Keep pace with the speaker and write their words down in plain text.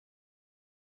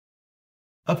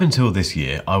Up until this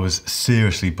year, I was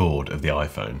seriously bored of the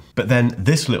iPhone. But then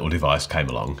this little device came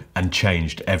along and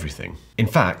changed everything. In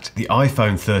fact, the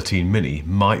iPhone 13 mini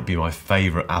might be my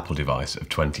favourite Apple device of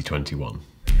 2021.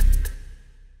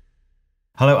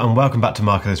 Hello and welcome back to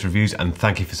Ellis Reviews, and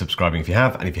thank you for subscribing if you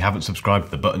have, and if you haven't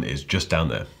subscribed, the button is just down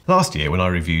there. Last year when I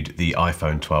reviewed the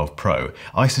iPhone 12 Pro,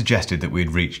 I suggested that we'd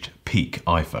reached peak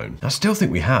iPhone. I still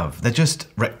think we have. They're just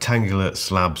rectangular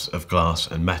slabs of glass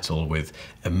and metal with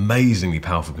amazingly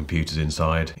powerful computers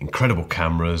inside, incredible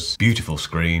cameras, beautiful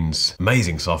screens,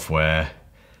 amazing software,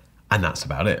 and that's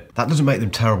about it. That doesn't make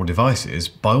them terrible devices.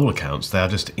 By all accounts, they are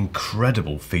just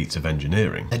incredible feats of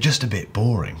engineering. They're just a bit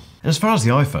boring. And as far as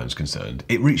the iPhone's concerned,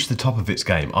 it reached the top of its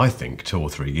game, I think, 2 or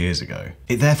 3 years ago.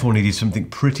 It therefore needed something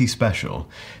pretty special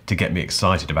to get me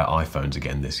excited about iPhones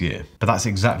again this year. But that's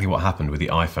exactly what happened with the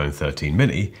iPhone 13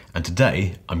 mini, and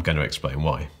today I'm going to explain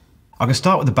why. I'm going to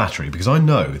start with the battery because I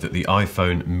know that the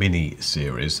iPhone mini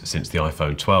series, since the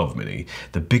iPhone 12 mini,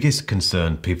 the biggest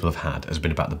concern people have had has been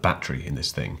about the battery in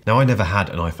this thing. Now, I never had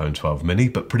an iPhone 12 mini,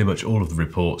 but pretty much all of the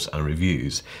reports and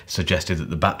reviews suggested that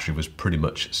the battery was pretty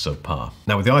much subpar.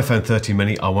 Now, with the iPhone 13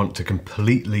 mini, I want to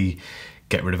completely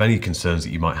get rid of any concerns that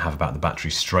you might have about the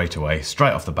battery straight away,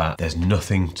 straight off the bat. There's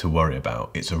nothing to worry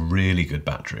about. It's a really good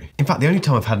battery. In fact, the only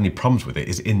time I've had any problems with it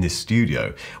is in this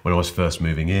studio when I was first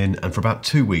moving in, and for about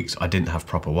 2 weeks I didn't have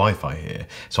proper Wi-Fi here,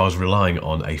 so I was relying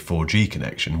on a 4G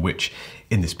connection, which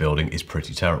in this building is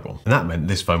pretty terrible. And that meant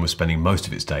this phone was spending most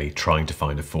of its day trying to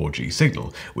find a 4G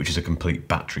signal, which is a complete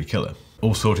battery killer.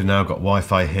 All sorted now, got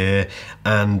Wi-Fi here,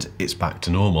 and it's back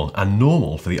to normal. And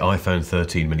normal for the iPhone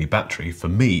 13 mini battery, for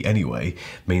me anyway,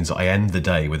 means that I end the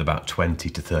day with about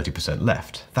 20 to 30%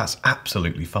 left. That's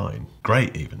absolutely fine.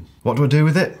 Great even. What do I do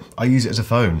with it? I use it as a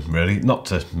phone, really. Not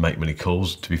to make many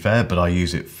calls, to be fair, but I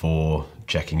use it for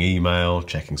checking email,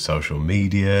 checking social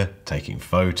media, taking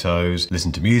photos,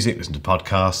 listen to music, listen to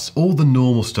podcasts, all the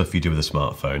normal stuff you do with a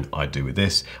smartphone, I do with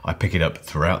this. I pick it up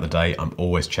throughout the day. I'm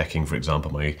always checking, for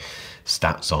example, my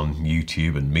stats on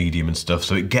YouTube and Medium and stuff,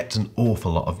 so it gets an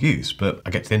awful lot of use, but I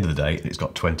get to the end of the day and it's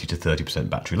got 20 to 30%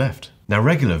 battery left. Now,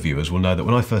 regular viewers will know that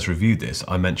when I first reviewed this,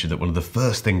 I mentioned that one of the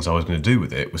first things I was going to do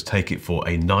with it was take it for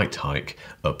a night hike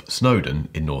up Snowdon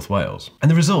in North Wales. And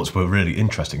the results were really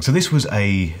interesting. So this was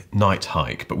a night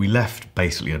hike, but we left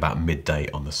basically at about midday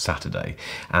on the Saturday.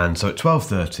 And so at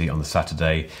 12:30 on the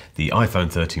Saturday, the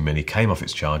iPhone 13 mini came off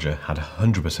its charger, had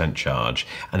 100% charge,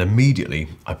 and immediately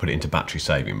I put it into battery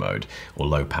saving mode, or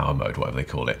low power mode, whatever they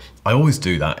call it. I always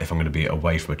do that if I'm going to be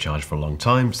away from a charge for a long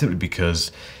time, simply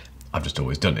because I've just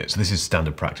always done it. So this is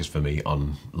standard practice for me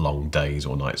on long days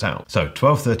or nights out. So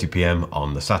 12:30 p.m.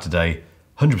 on the Saturday,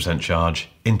 100% charge,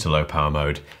 into low power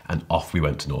mode, and off we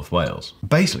went to North Wales.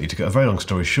 Basically, to cut a very long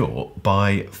story short,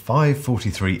 by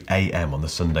 5:43 a.m. on the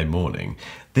Sunday morning,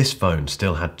 this phone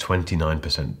still had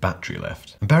 29% battery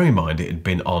left. And bearing in mind, it had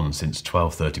been on since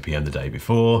 12:30 p.m. the day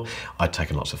before. I'd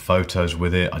taken lots of photos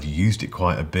with it. I'd used it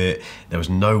quite a bit. There was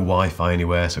no Wi-Fi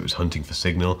anywhere, so it was hunting for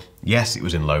signal. Yes, it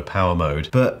was in low power mode,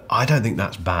 but I don't think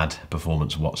that's bad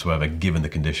performance whatsoever given the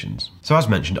conditions. So as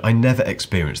mentioned, I never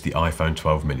experienced the iPhone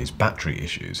 12 mini's battery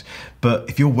issues, but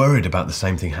if you're worried about the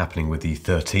same thing happening with the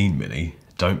 13 mini,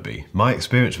 don't be. My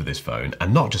experience with this phone,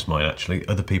 and not just mine actually,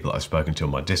 other people I've spoken to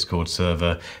on my Discord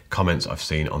server, comments I've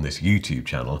seen on this YouTube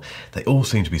channel, they all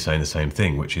seem to be saying the same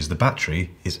thing, which is the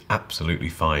battery is absolutely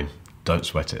fine. Don't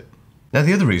sweat it. Now,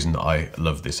 the other reason that I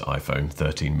love this iPhone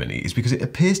 13 mini is because it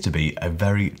appears to be a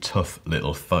very tough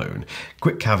little phone.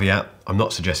 Quick caveat, I'm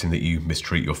not suggesting that you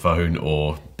mistreat your phone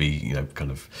or be,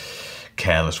 kind of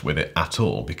careless with it at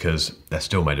all, because they're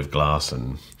still made of glass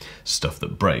and stuff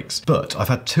that breaks. But I've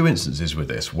had 2 instances with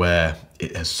this where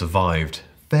it has survived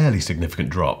fairly significant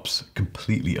drops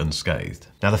completely unscathed.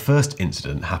 Now, the first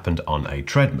incident happened on a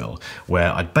treadmill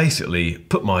where I'd basically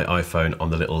put my iPhone on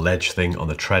the little ledge thing on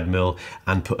the treadmill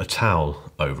and put a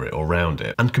towel over it or around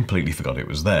it and completely forgot it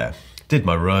was there. Did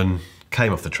my run,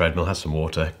 came off the treadmill, had some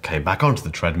water, came back onto the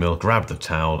treadmill, grabbed the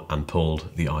towel and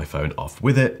pulled the iPhone off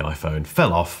with it. The iPhone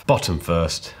fell off, bottom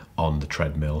first, on the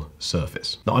treadmill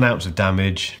surface. Not an ounce of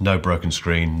damage, no broken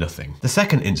screen, nothing. The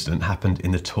second incident happened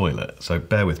in the toilet, so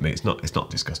bear with me, it's not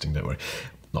disgusting, don't worry.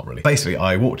 Not really. Basically,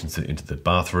 I walked into the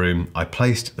bathroom, I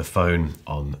placed the phone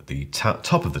on the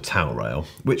top of the towel rail,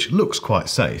 which looks quite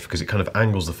safe because it kind of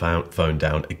angles the phone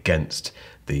down against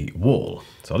the wall.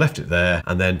 So I left it there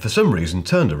and then for some reason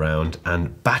turned around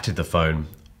and batted the phone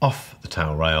off the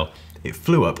towel rail. It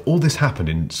flew up. All this happened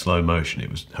in slow motion.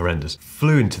 It was horrendous.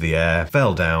 Flew into the air,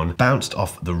 fell down, bounced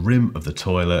off the rim of the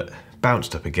toilet,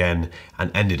 bounced up again,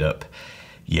 and ended up,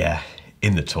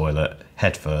 in the toilet,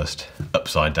 head first,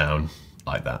 upside down,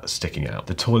 like that sticking out.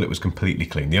 The toilet was completely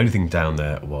clean. The only thing down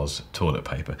there was toilet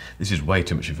paper. This is way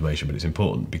too much information, but it's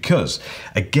important because,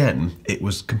 again, it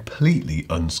was completely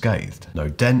unscathed. No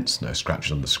dents, no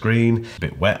scratches on the screen. A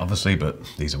bit wet, obviously, but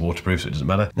these are waterproof, so it doesn't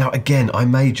matter. Now, again, I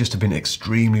may just have been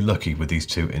extremely lucky with these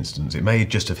two incidents. It may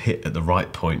just have hit at the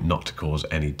right point not to cause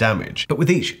any damage. But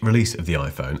with each release of the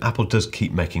iPhone, Apple does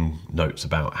keep making notes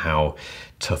about how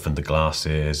toughened the glass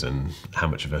is and how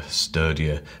much of a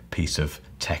sturdier piece of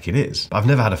tech it is. I've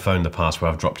never had a phone in the past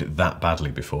where I've dropped it that badly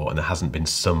before and there hasn't been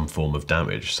some form of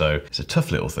damage, so it's a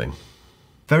tough little thing.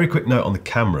 Very quick note on the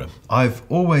camera. I've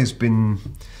always been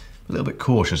a little bit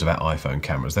cautious about iPhone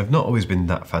cameras. They've not always been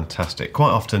that fantastic.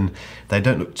 Quite often they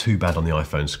don't look too bad on the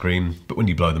iPhone screen, but when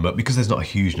you blow them up, because there's not a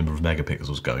huge number of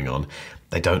megapixels going on,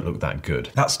 they don't look that good.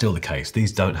 That's still the case.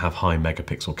 These don't have high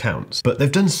megapixel counts, but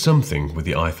they've done something with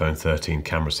the iPhone 13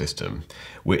 camera system,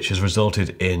 which has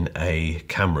resulted in a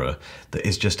camera that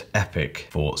is just epic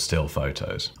for still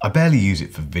photos. I barely use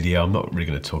it for video. I'm not really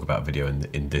going to talk about video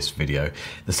in this video.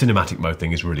 The cinematic mode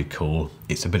thing is really cool.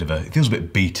 It's a bit of it feels a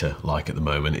bit beta-like at the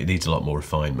moment. It needs a lot more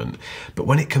refinement. But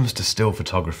when it comes to still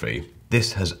photography,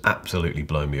 this has absolutely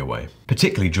blown me away,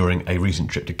 particularly during a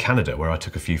recent trip to Canada where I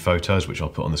took a few photos, which I'll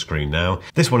put on the screen now.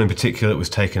 This one in particular was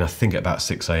taken, I think, at about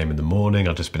 6 AM in the morning.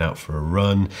 I'd just been out for a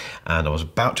run and I was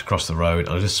about to cross the road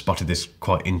and I just spotted this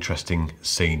quite interesting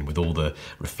scene with all the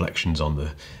reflections on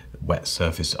the wet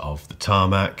surface of the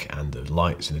tarmac and the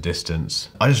lights in the distance.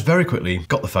 I just very quickly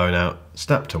got the phone out,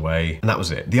 snapped away, and that was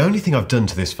it. The only thing I've done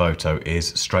to this photo is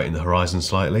straighten the horizon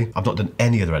slightly. I've not done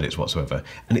any other edits whatsoever,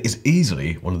 and it is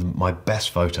easily one of my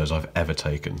best photos I've ever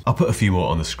taken. I'll put a few more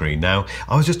on the screen now.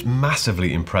 I was just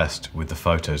massively impressed with the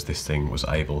photos this thing was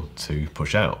able to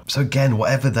push out. So again,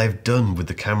 whatever they've done with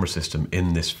the camera system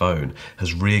in this phone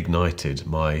has reignited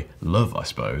my love, I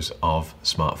suppose, of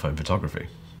smartphone photography.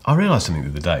 I realised something the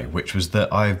other day, which was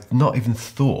that I've not even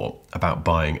thought about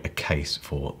buying a case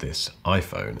for this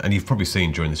iPhone. And you've probably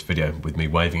seen during this video with me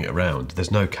waving it around,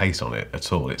 there's no case on it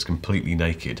at all. It's completely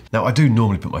naked. Now, I do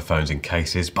normally put my phones in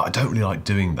cases, but I don't really like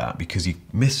doing that because you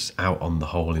miss out on the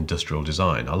whole industrial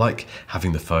design. I like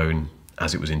having the phone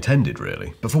as it was intended,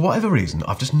 really. But for whatever reason,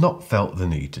 I've just not felt the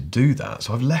need to do that,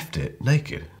 so I've left it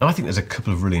naked. And I think there's a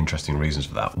couple of really interesting reasons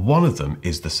for that. One of them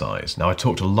is the size. Now, I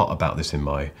talked a lot about this in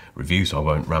my review, so I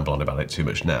won't ramble on about it too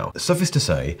much now. Suffice to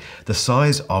say, the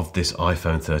size of this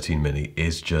iPhone 13 mini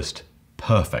is just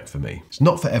perfect for me. It's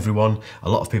not for everyone. A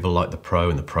lot of people like the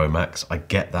Pro and the Pro Max. I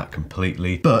get that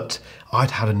completely, but I'd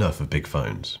had enough of big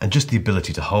phones. And just the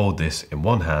ability to hold this in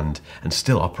one hand and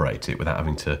still operate it without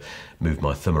having to move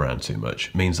my thumb around too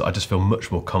much means that I just feel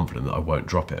much more confident that I won't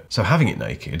drop it. So having it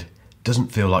naked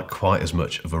doesn't feel like quite as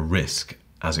much of a risk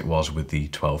as it was with the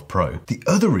 12 Pro. The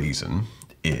other reason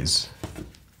is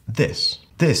this.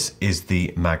 This is the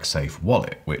MagSafe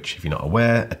Wallet, which, if you're not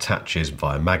aware, attaches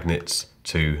via magnets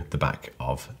to the back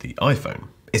of the iPhone.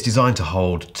 It's designed to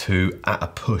hold 2 at a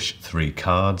push 3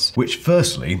 cards, which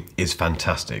firstly is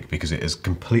fantastic because it has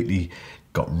completely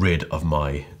got rid of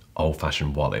my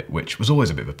old-fashioned wallet, which was always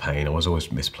a bit of a pain. I was always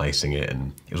misplacing it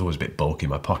and it was always a bit bulky in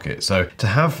my pocket. So to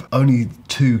have only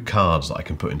 2 cards that I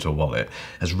can put into a wallet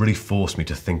has really forced me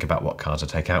to think about what cards I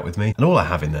take out with me. And all I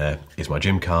have in there is my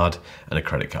gym card and a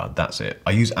credit card. That's it.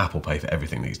 I use Apple Pay for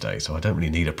everything these days, so I don't really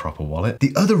need a proper wallet.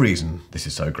 The other reason this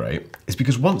is so great is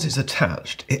because once it's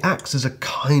attached, it acts as a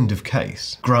kind of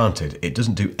case. Granted, it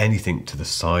doesn't do anything to the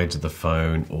sides of the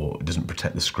phone or it doesn't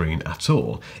protect the screen at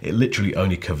all. It literally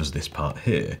only covers this part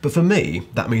here. But for me,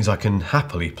 that means I can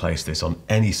happily place this on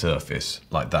any surface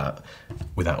like that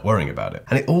without worrying about it.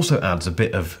 And it also adds a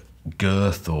bit of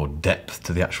girth or depth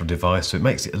to the actual device, so it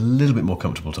makes it a little bit more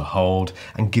comfortable to hold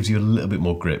and gives you a little bit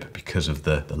more grip because of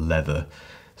the leather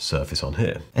surface on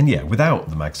here. And yeah,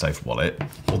 without the MagSafe Wallet,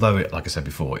 although it, like I said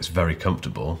before, it's very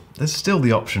comfortable, there's still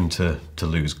the option to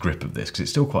lose grip of this because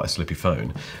it's still quite a slippy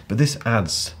phone, but this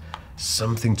adds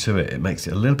something to it. It makes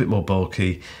it a little bit more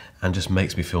bulky and just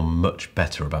makes me feel much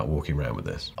better about walking around with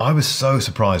this. I was so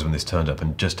surprised when this turned up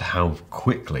and just how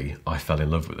quickly I fell in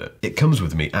love with it. It comes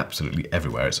with me absolutely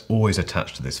everywhere. It's always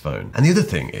attached to this phone. And the other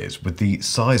thing is, with the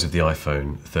size of the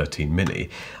iPhone 13 mini,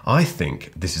 I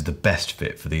think this is the best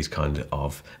fit for these kind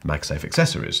of MagSafe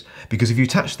accessories. Because if you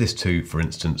attach this to, for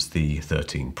instance, the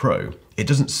 13 Pro, it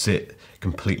doesn't sit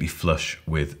completely flush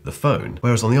with the phone.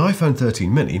 Whereas on the iPhone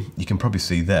 13 mini, you can probably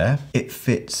see there, it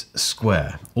fits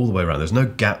square all the way around. There's no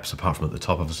gaps apart from at the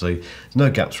top, obviously. There's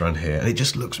no gaps around here, and it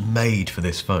just looks made for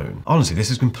this phone. Honestly, this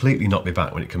has completely knocked me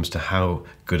back when it comes to how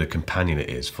good a companion it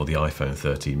is for the iPhone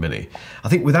 13 mini. I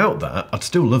think without that, I'd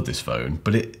still love this phone,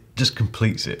 but it just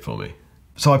completes it for me.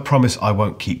 So I promise I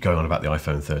won't keep going on about the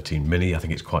iPhone 13 mini. I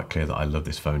think it's quite clear that I love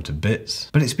this phone to bits,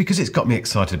 but it's because it's got me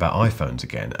excited about iPhones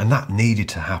again, and that needed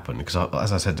to happen because,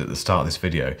 as I said at the start of this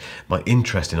video, my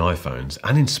interest in iPhones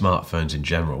and in smartphones in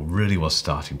general really was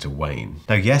starting to wane.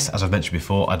 Now yes, as I've mentioned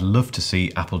before, I'd love to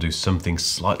see Apple do something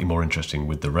slightly more interesting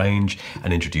with the range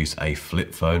and introduce a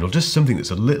flip phone or just something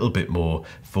that's a little bit more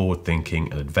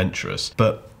forward-thinking and adventurous,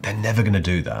 but they're never going to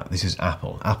do that. This is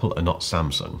Apple. Apple are not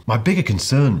Samsung. My bigger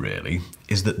concern really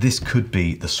is that this could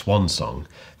be the swan song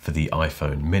for the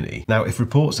iPhone mini. Now, if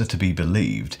reports are to be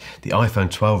believed, the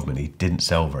iPhone 12 mini didn't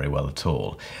sell very well at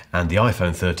all, and the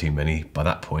iPhone 13 mini by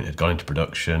that point had gone into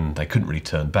production. They couldn't really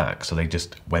turn back, so they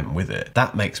just went with it.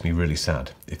 That makes me really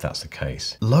sad if that's the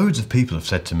case. Loads of people have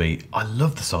said to me, I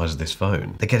love the size of this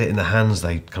phone. They get it in their hands,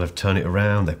 they kind of turn it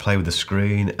around, they play with the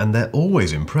screen, and they're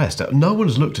always impressed. No one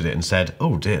has looked at it and said,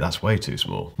 oh dear, that's way too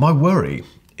small. My worry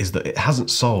is that it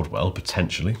hasn't sold well,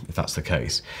 potentially, if that's the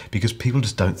case, because people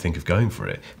just don't think of going for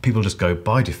it. People just go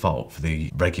by default for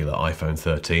the regular iPhone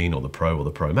 13 or the Pro or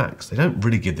the Pro Max. They don't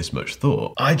really give this much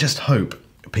thought. I just hope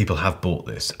people have bought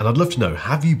this, and I'd love to know,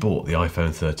 have you bought the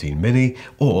iPhone 13 mini,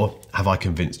 or have I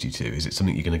convinced you to? Is it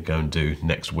something you're going to go and do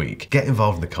next week? Get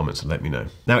involved in the comments and let me know.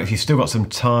 Now, if you've still got some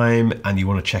time and you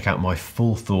want to check out my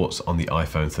full thoughts on the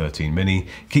iPhone 13 mini,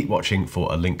 keep watching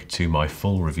for a link to my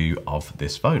full review of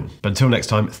this phone. But until next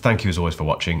time, thank you as always for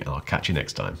watching, and I'll catch you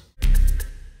next time.